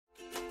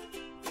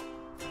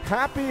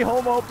happy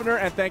home opener,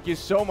 and thank you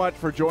so much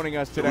for joining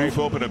us today. Roof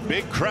open, a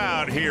big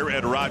crowd here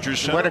at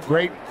Rogers Center. What a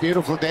great,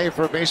 beautiful day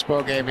for a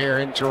baseball game here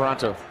in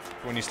Toronto.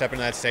 When you step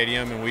into that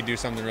stadium and we do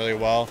something really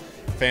well,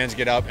 fans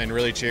get up and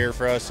really cheer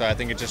for us, so I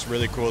think it's just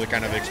really cool to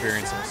kind of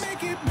experience this.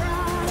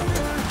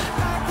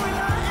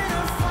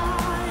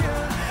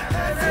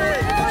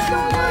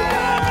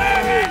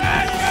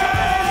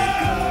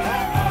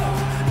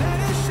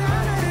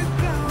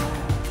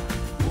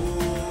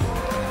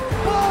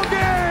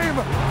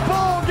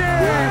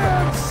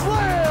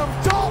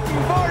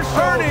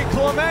 Ernie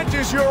Clement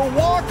is your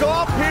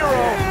walk-off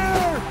hero.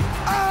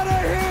 Out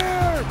of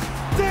here!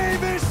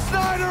 Davis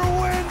Snyder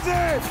wins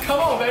it! Come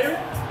on, baby.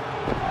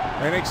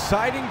 An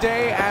exciting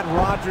day at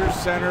Rogers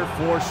Center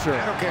for sure.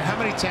 I don't care how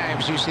many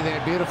times you see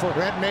that beautiful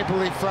red maple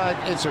leaf flag,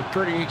 it's a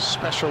pretty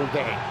special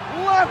day.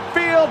 Left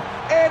field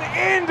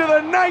and into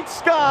the night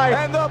sky,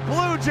 and the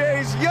Blue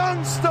Jays'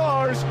 young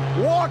stars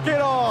walk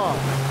it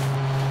off.